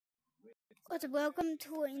What's up? Welcome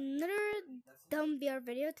to another dumb VR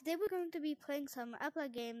video. Today we're going to be playing some Apple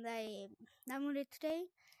game that I downloaded today.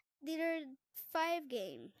 These are 5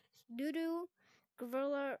 games: Dodoo,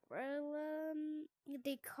 Gorilla,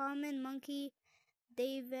 the Common Monkey,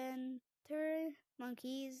 Daventer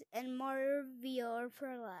Monkeys, and Mario VR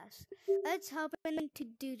for last. Let's hop into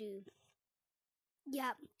Dodoo.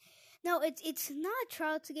 Yeah, no, it's not a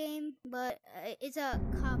Trout's game, but it's a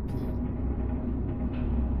copy.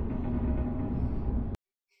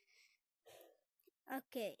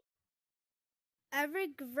 Okay, I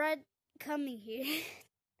regret coming here.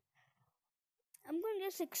 I'm gonna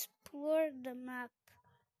just explore the map.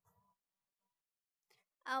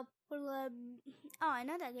 I'll pull up. Oh, I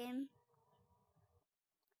know that game.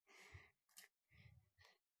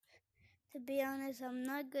 To be honest, I'm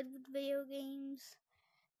not good with video games.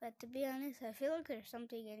 But to be honest, I feel like there's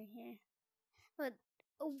something in here. But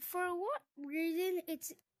for what reason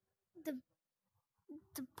it's the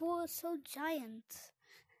the pool is so giant?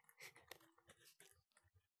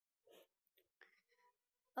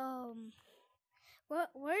 Um,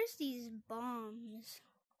 where's these bombs?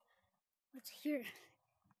 What's here?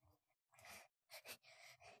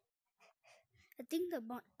 I think the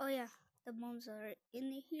bomb. Oh yeah, the bombs are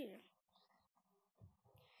in here.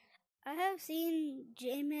 I have seen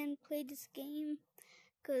J-Man play this game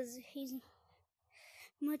because he's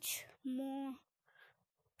much more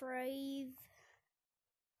brave.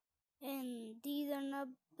 And these are not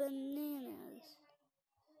bananas.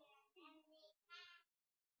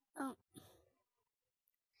 Oh,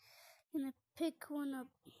 gonna pick one up.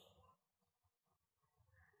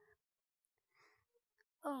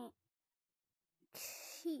 Oh,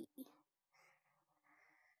 gee.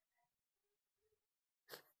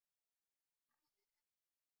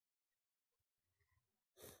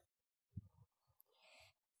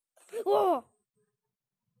 Whoa!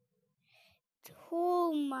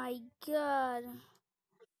 Oh my god.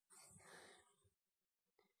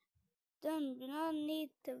 Then do not need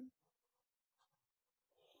to.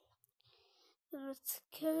 You're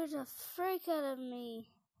scared the freak out of me.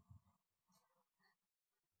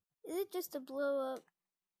 Is it just to blow up?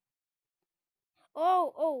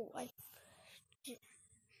 Oh,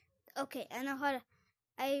 okay, I know how to.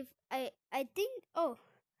 I think. Oh,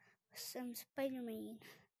 some Spider-Man.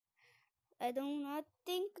 I do not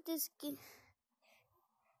think this game.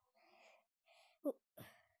 Oh,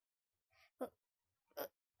 oh,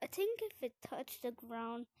 I think if it touched the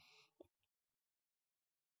ground,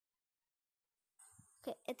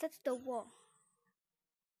 okay, it touched the wall.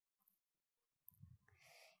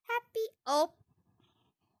 Happy. Oh.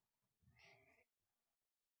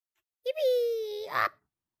 Yippee! Up.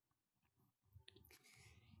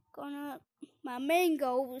 Gonna. My main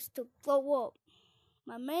goal is to blow up.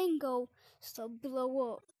 My main goal is to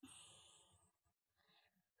blow up.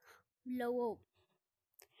 Blow up.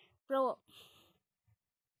 Blow up.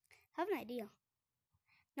 I have an idea.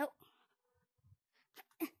 Nope.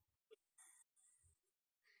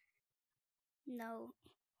 No.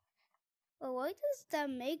 Well, why does that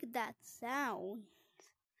make that sound?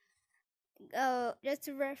 Just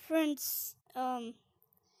a reference.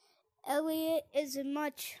 Elliot is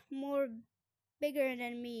much more bigger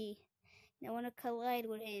than me. I want to collide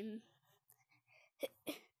with him.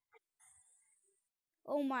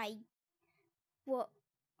 Oh my. What?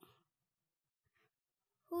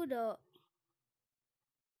 Who the?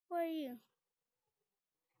 Where are you?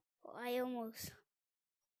 Oh, I almost.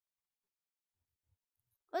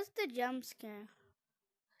 What's the jump scare?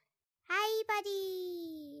 Hi,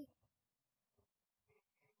 buddy.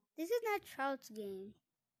 This is not Trout's game.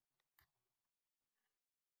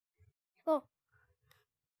 Oh.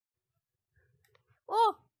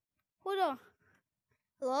 Oh. Hold on.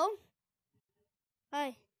 Hello?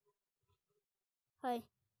 Hi. Hi. Do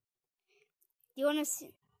you want to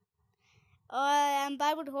see? I'm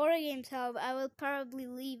bad with horror games, so I will probably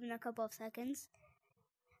leave in a couple of seconds.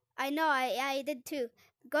 I know, I did too.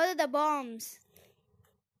 Go to the bombs.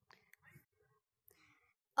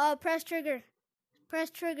 Press trigger. Press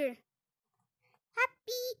trigger.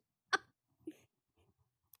 Happy. Up.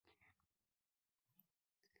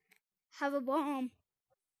 Have a bomb.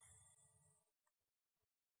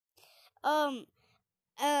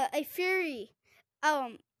 A fury.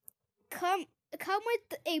 Come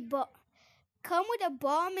with come with a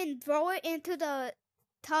bomb and throw it into the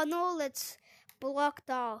tunnel that's blocked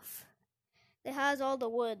off. It has all the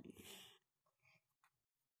wood.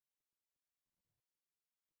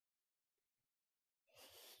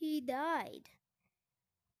 He died.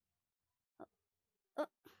 Oh,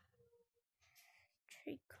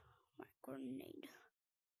 trick my grenade.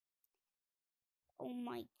 Oh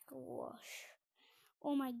my gosh.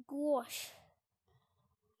 Oh my gosh.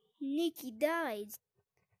 Nikki died.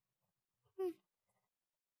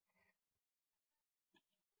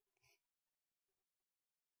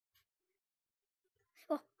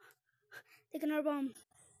 Oh, taking our bomb.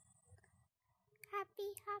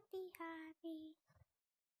 Happy, happy, happy.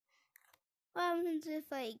 What happens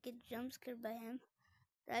if I get jump scared by him?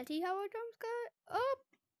 Did I see how I jump scared? Oh!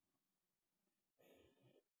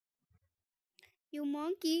 You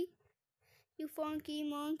monkey. You funky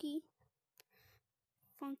monkey.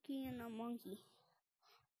 Funky and a monkey.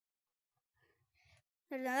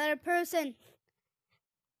 There's another person.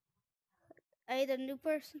 I hate a new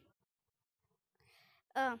person.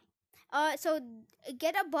 So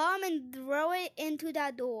get a bomb and throw it into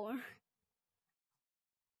that door.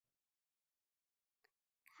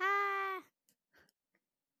 Ha!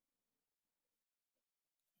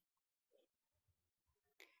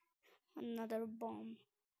 Another bomb.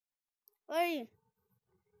 Where are you?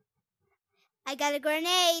 I got a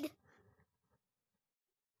grenade.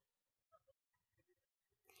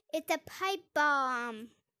 It's a pipe bomb.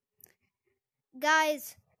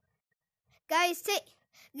 Guys,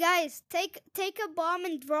 take a bomb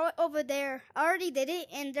and throw it over there. I already did it,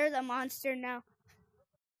 and there's a monster now.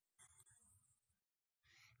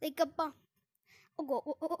 Take a bomb. Oh,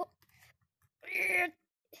 go. Oh.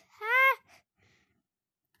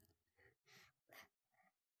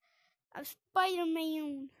 I'm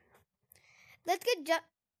Spider-Man. Let's get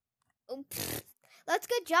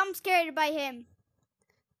jump scared by him.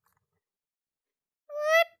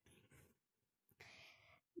 What?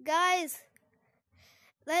 Guys,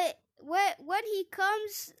 when he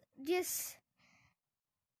comes, just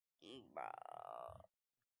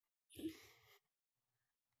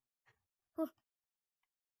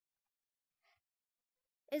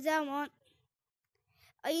is that one?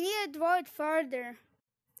 Oh, you need to throw it farther.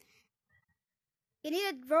 You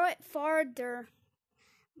need to throw it farther.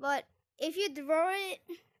 But if you throw it,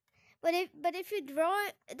 but if you throw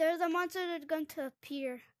it, there's a monster that's going to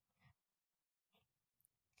appear.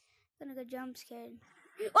 Gonna get jump scared.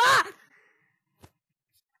 Ah!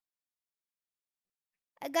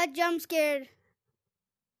 I got jump scared.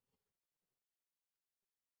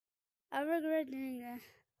 I regret doing that.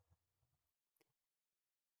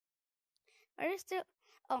 Are you still?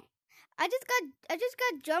 Oh, I just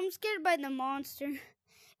got jump scared by the monster,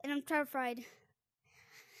 and I'm terrified.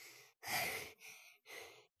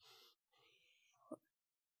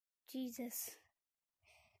 Jesus.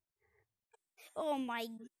 Oh my.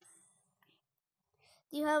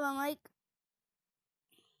 Do you have a mic?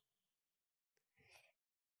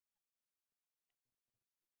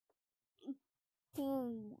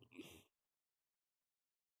 Ooh.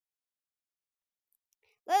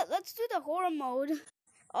 Let's do the horror mode.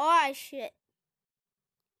 Oh shit.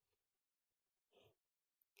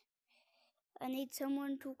 I need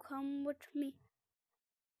someone to come with me.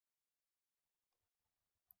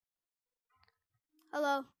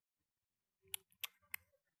 Hello.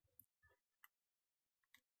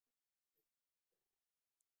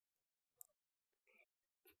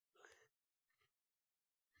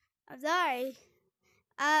 I'm sorry.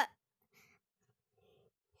 I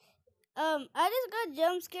just got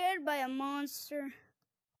jump scared by a monster.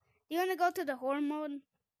 Do you wanna go to the horror mode?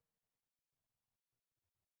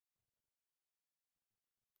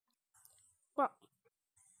 Well,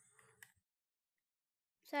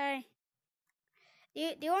 sorry. Do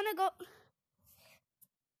you wanna go?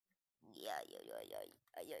 Yeah.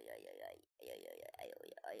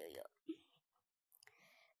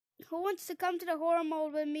 Who wants to come to the horror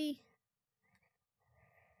mode with me?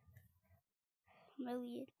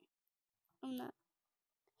 Really? I'm not.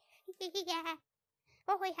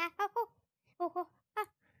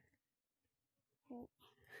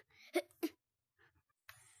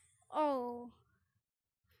 Oh,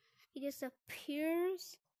 he just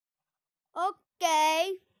appears.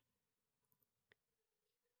 Okay.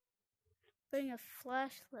 Bring a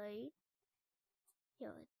flashlight. Yo,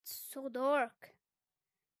 it's so dark.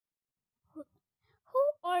 Who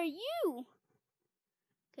are you?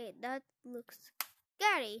 Okay, that looks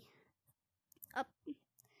scary. Up.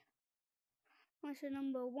 Monster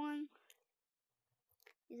number 1.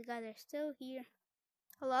 These guys are still here.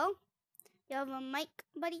 Hello? You have a mic,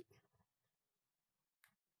 buddy?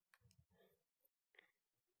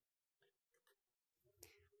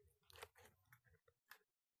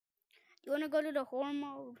 You wanna go to the horror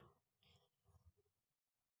mode?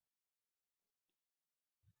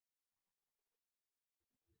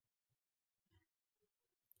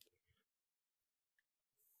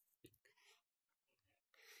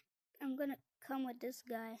 I'm gonna come with this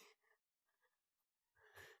guy.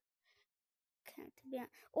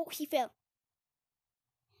 Oh, he fell.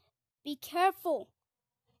 Be careful.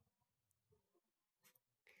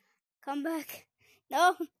 Come back.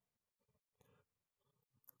 No.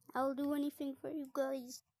 I'll do anything for you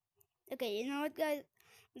guys. Okay, you know what, guys?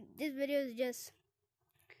 This video is just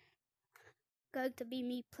going to be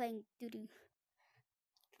me playing doo-doo.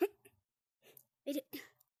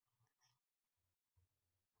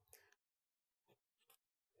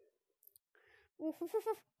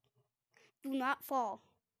 Do not fall.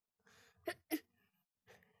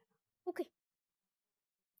 Okay.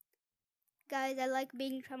 Guys, I like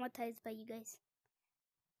being traumatized by you guys.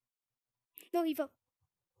 No, he fell.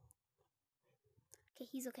 Okay,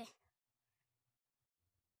 he's okay.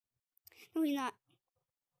 No, he's not.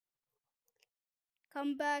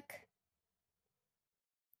 Come back.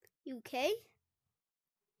 You okay?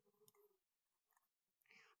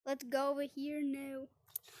 Let's go over here now.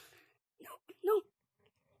 No.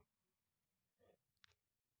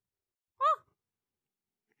 Oh!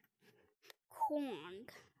 Corn.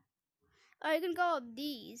 I can go up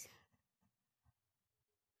these.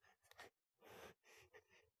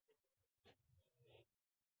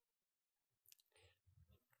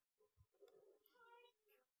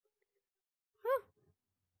 Oh.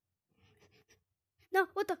 No,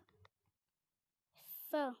 what the?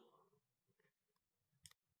 Fell.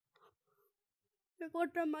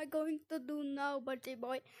 What am I going to do now, buddy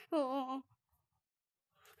boy? Oh.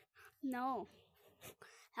 No.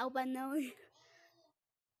 How about now?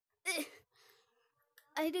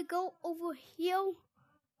 I had to go over here.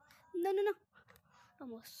 No.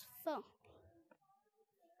 Almost fell.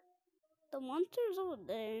 The monster's over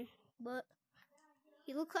there, but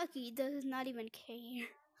he looks like he does not even care.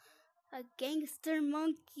 A gangster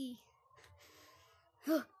monkey.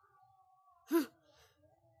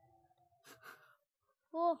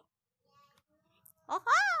 Oh.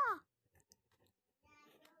 Aha!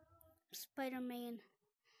 Spider-Man.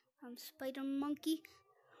 I'm Spider-Monkey.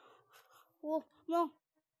 Oh, no.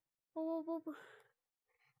 Oh.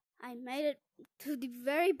 I made it to the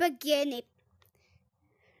very beginning.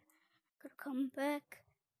 Gotta come back.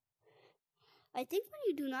 I think when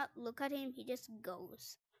you do not look at him, he just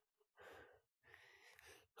goes.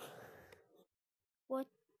 What?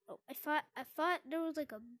 Oh, I thought there was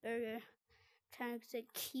like a burger trying to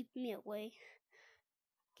keep me away.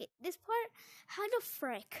 Okay, this part, how the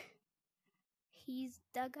frick?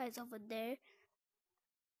 That guy's over there.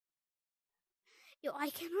 Yo, I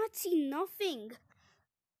cannot see nothing.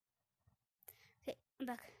 Okay,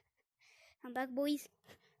 I'm back, boys.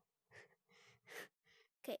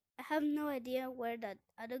 Okay, I have no idea where that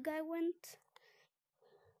other guy went.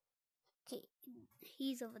 Okay,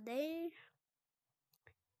 he's over there.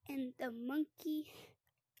 And the monkey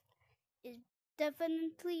is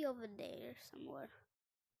definitely over there somewhere.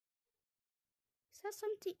 Is that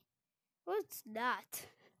something? What's that?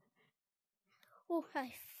 Oh,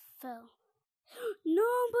 I fell.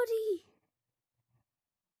 Nobody!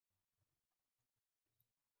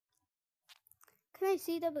 Can I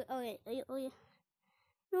see the... Oh, yeah.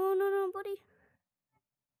 No, buddy.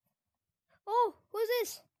 Oh, who's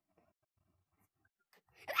this?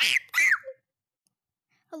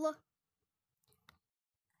 Hello?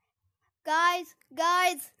 Guys,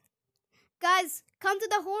 come to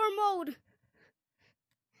the horror mode.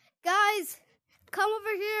 Guys, come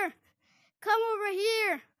over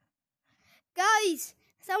here. Guys,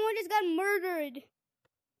 someone just got murdered.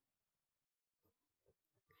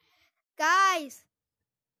 Guys,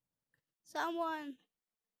 someone.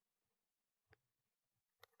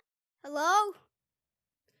 Hello?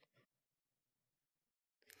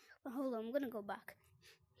 Oh, hold on, I'm gonna go back.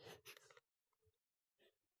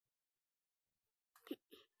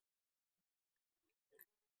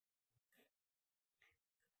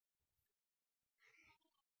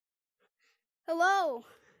 Hello?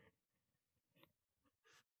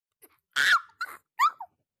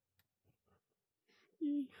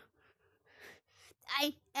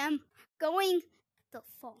 I am going to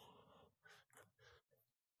fall.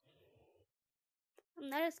 I'm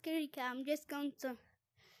not a scaredy cat. I'm just going to...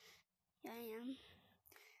 Yeah, I am.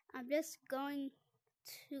 I'm just going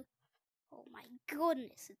to... Oh my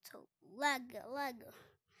goodness, it's a lag,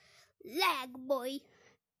 boy.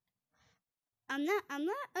 I'm not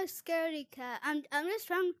a scaredy cat. I'm just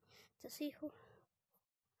trying to see who...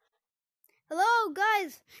 Hello,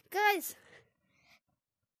 guys.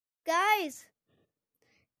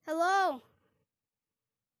 Hello.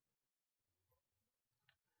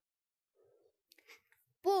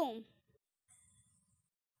 Boom.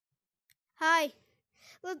 Hi.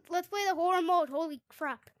 Let's play the horror mode. Holy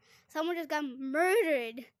crap. Someone just got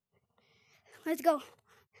murdered. Let's go.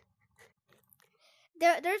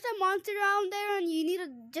 There's a monster around there, and you need to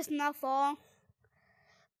just not fall.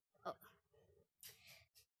 Oh.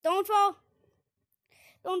 Don't fall.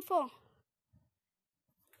 Don't fall.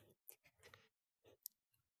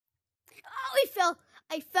 Oh, I fell.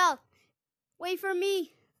 I fell. Wait for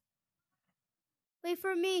me. Wait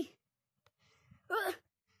for me.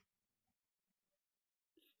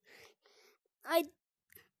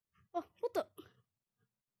 Oh, what the?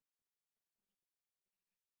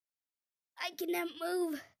 I cannot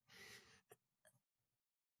move.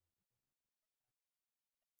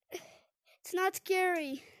 It's not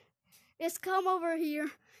scary. Just come over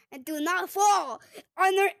here and do not fall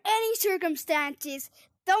under any circumstances.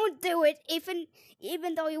 Don't do it,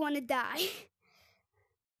 even though you want to die.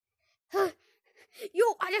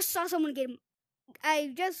 Yo, I just saw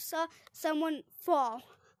someone fall.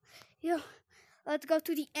 Yo, let's go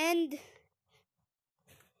to the end.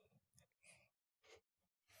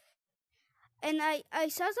 And I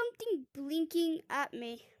saw something blinking at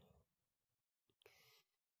me.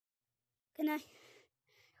 Can I?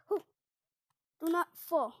 Oh, do not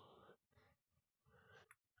fall.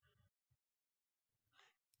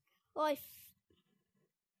 Oh,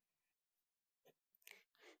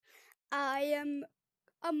 I am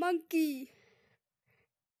a monkey.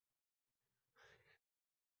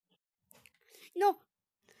 No.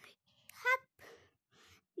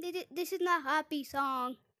 This is not a happy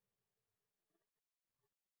song.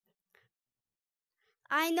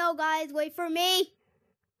 I know, guys. Wait for me.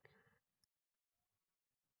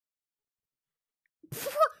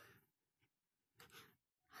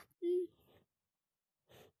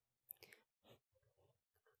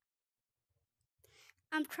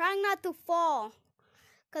 I'm trying not to fall,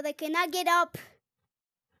 because I cannot get up.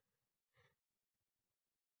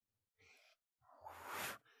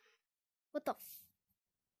 What the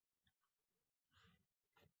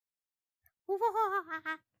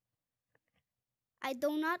I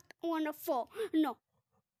do not want to fall. No.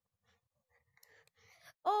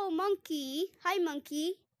 Oh, monkey. Hi,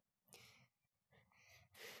 monkey.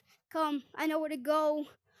 Come, I know where to go.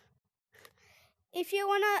 If you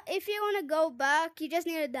wanna go back, you just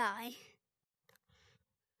need to die.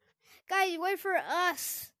 Guys, wait for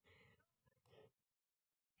us.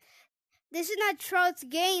 This is not Trout's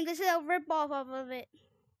game. This is a ripoff of it.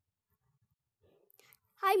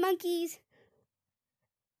 Hi, monkeys.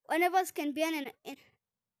 One of us can be in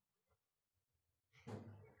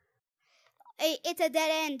Hey, it's a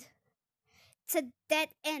dead end. It's a dead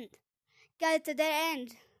end. Guys, it's a dead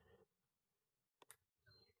end.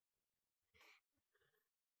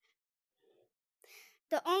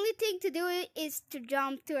 The only thing to do is to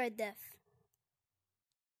jump to our death.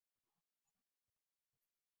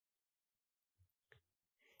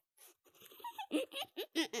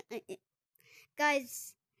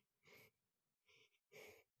 Guys,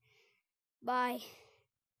 bye.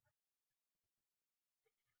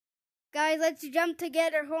 Guys, let's jump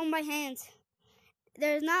together. Hold my hands.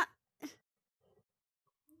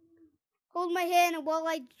 Hold my hand while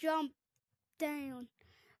I jump down.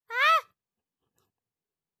 Ah!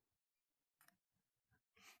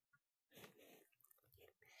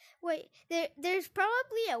 Wait, there's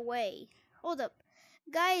probably a way. Hold up.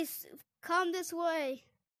 Guys, come this way.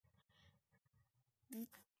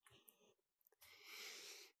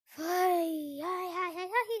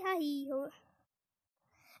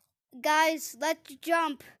 Guys, let's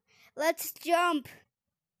jump. Let's jump.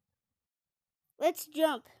 Let's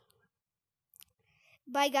jump.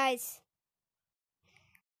 Bye, guys.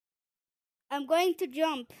 I'm going to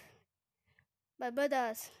jump. Bye,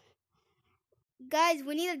 brothers. Guys,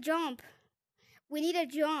 we need to jump. We need to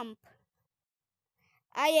jump.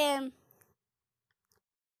 I am.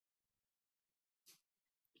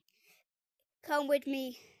 Come with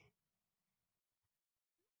me.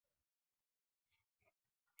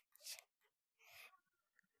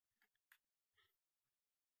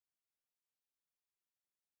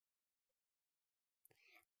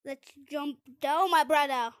 Let's jump down, my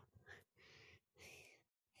brother.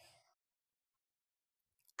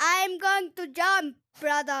 I'm going to jump,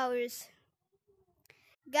 brothers.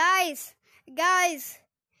 Guys.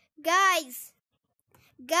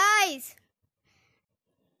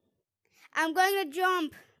 I'm going to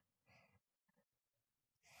jump.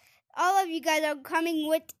 All of you guys are coming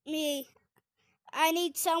with me. I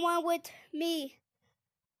need someone with me.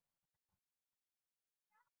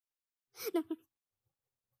 No.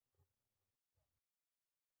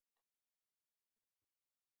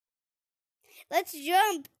 Let's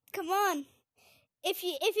jump. Come on. If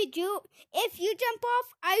you jump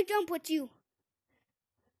off, I jump with you.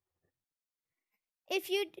 What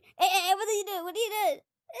do you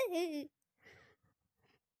do?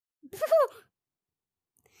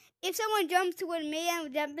 If someone jumps with me,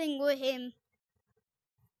 I'm jumping with him.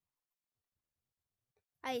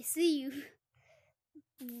 I see you.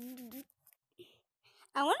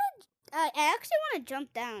 I actually wanna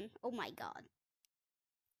jump down. Oh my god.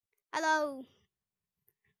 Hello.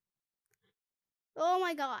 Oh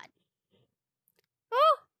my god.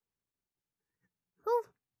 Oh! Oh!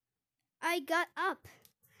 I got up.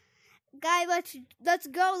 Guy, let's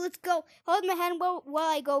go. Let's go. Hold my hand while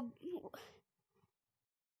I go.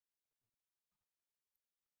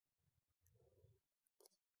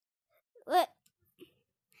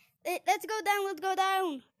 Let's go down. Let's go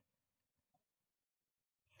down.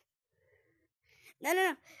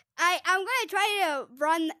 No. I'm gonna try to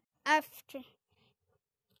run after.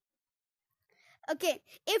 Okay,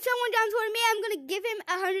 if someone jumps toward me, I'm gonna give him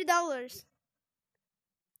 $100.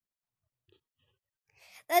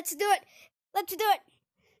 Let's do it. Let's do it.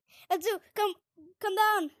 Let's do. Come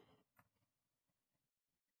down.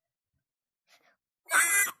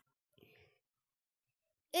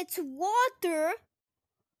 It's water.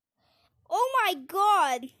 Oh my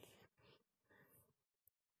god.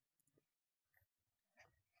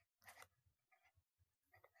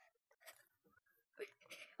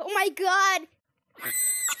 Oh my god.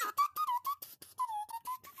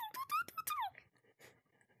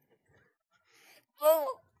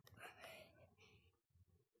 Oh.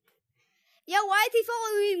 Yeah, why is he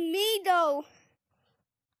following me though?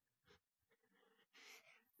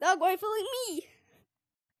 Dog, why are you following me?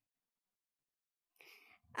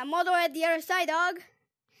 I'm all the way at the other side, dog.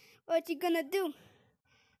 What you gonna do?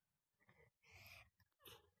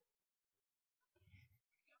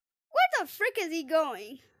 Where the frick is he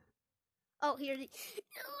going? Oh, here he.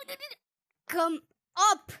 Come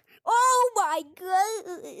up. Oh my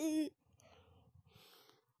god.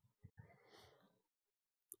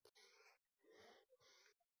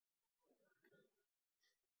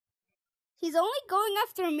 He's only going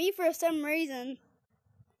after me for some reason.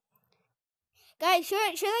 Guys, should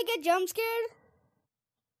I get jump scared?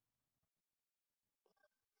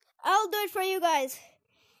 I'll do it for you guys.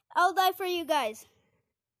 I'll die for you guys.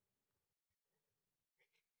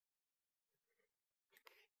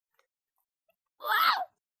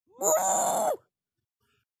 Wow!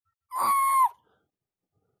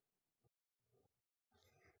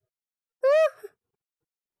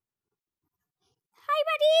 Hi,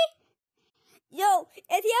 buddy. Yo,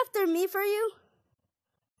 is he after me for you?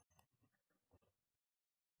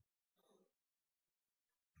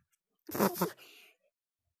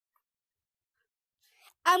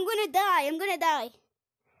 I'm gonna die. I'm gonna die.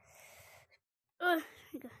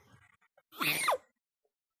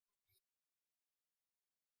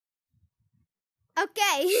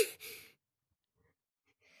 Okay.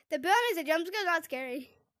 To be honest, the jump scare is not scary.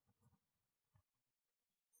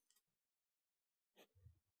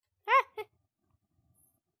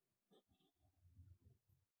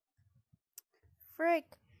 Frick.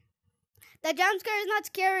 The jump scare is not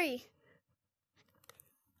scary.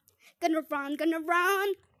 Gonna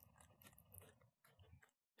run.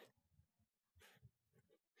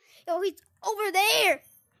 Yo, he's over there.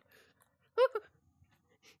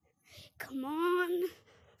 Come on.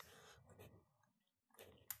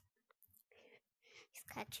 He's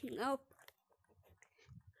catching up.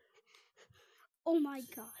 Oh my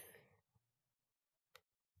god.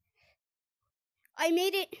 I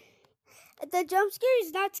made it. The jump scare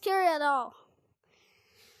is not scary at all.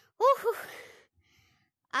 Woo-hoo.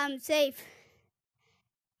 I'm safe.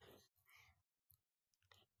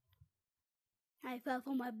 I fell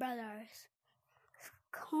for my brothers.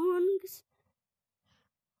 Kongs.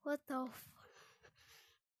 What the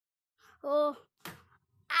Oh.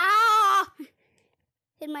 Ah!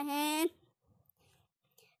 Hit my hand.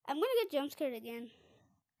 I'm gonna get jump scared again.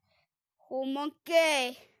 Oh,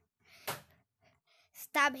 monkey.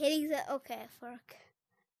 Stop hitting the... Okay, fuck.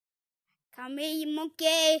 Come here, you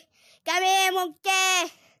monkey. Come here,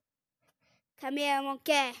 monkey. Come here,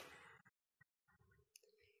 monkey.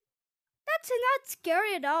 That's not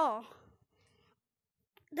scary at all.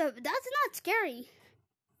 That's not scary.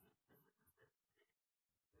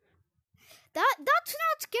 That's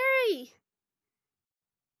not scary.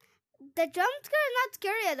 The jump scare is not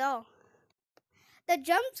scary at all. The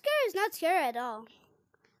jump scare is not scary at all.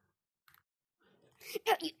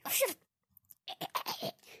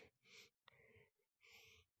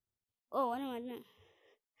 Oh, what am I doing?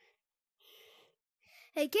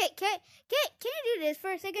 Hey, Kate, can you do this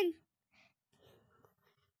for a second?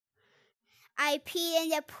 I pee in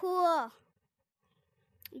the pool.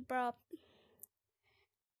 Bro.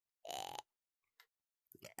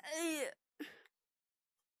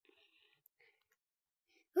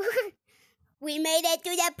 We made it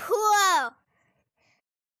to the pool.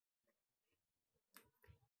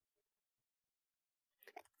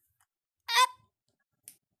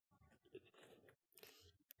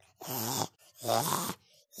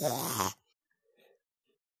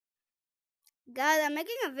 God, I'm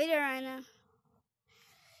making a video right now.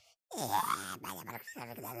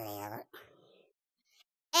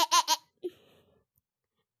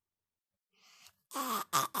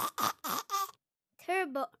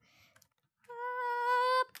 Turbo.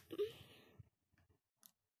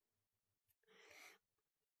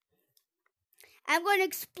 I'm going to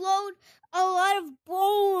explode a lot of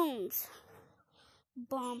bones.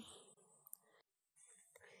 Bomb.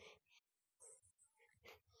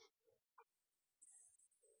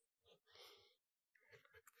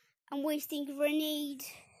 I'm wasting grenades.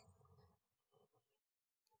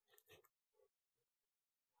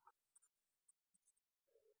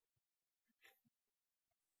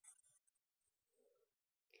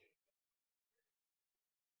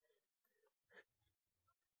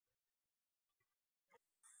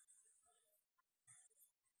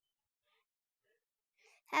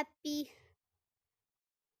 Happy.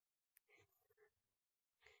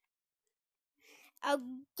 I'll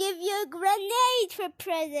give you a grenade for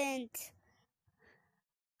present.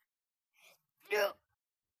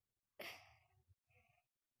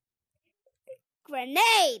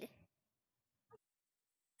 Grenade.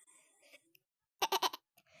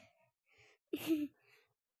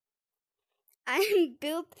 I'm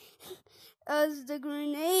built as the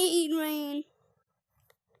grenade rain.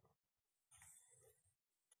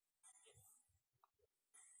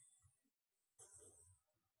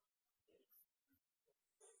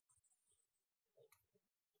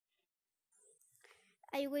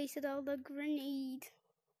 I wasted all the grenade.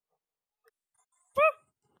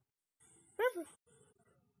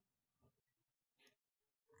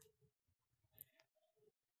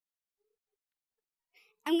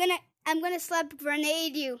 I'm gonna slap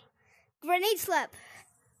grenade you. Grenade slap.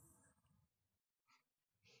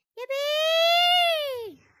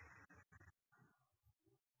 Yippee!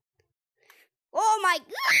 Oh my god!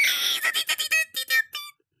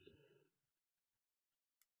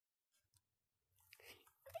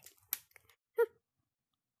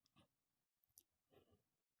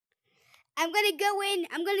 I'm gonna go in.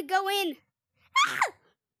 I'm gonna go in. Ah!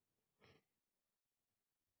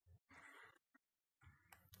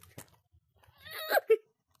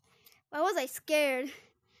 Why was I scared?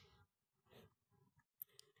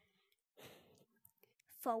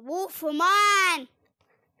 For Wolfman!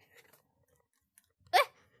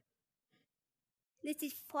 This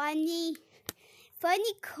is funny.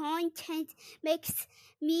 Funny content makes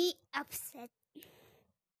me upset.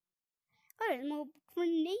 Oh, there's more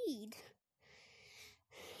grenade.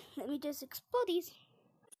 Let me just explode these.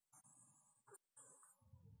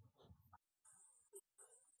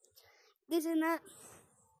 This is not.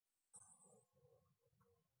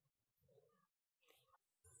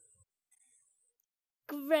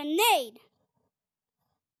 Grenade.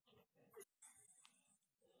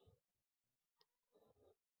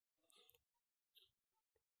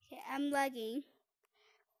 Okay, I'm lagging.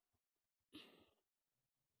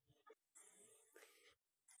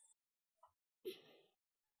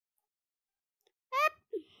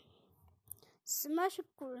 Smash a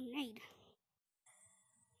grenade.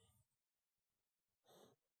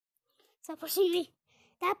 Stop pushing me.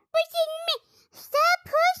 Stop pushing me. Stop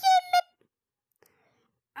pushing me.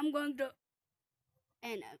 I'm going to.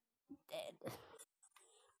 And I'm dead.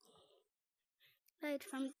 Died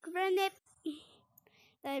from grenade.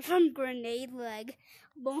 Died from grenade lag.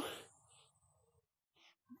 Boom.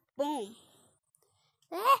 Boom.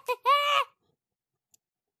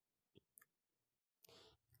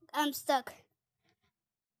 I'm stuck.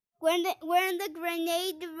 We're in the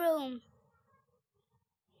grenade room.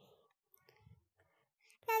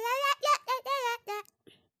 La, la, la, la, la, la, la.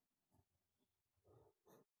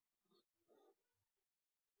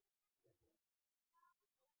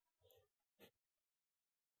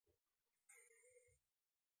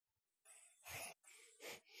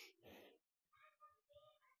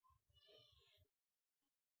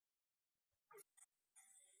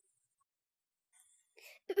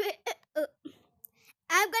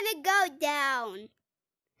 I'm gonna go down.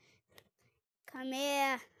 Come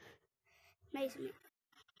here. Mason.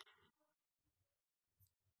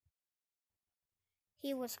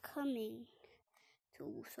 He was coming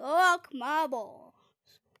to suck my balls.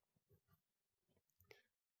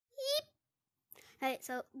 Alright,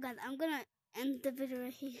 so guys, I'm gonna end the video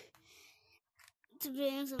right here. To be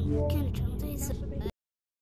honest, I'm kind of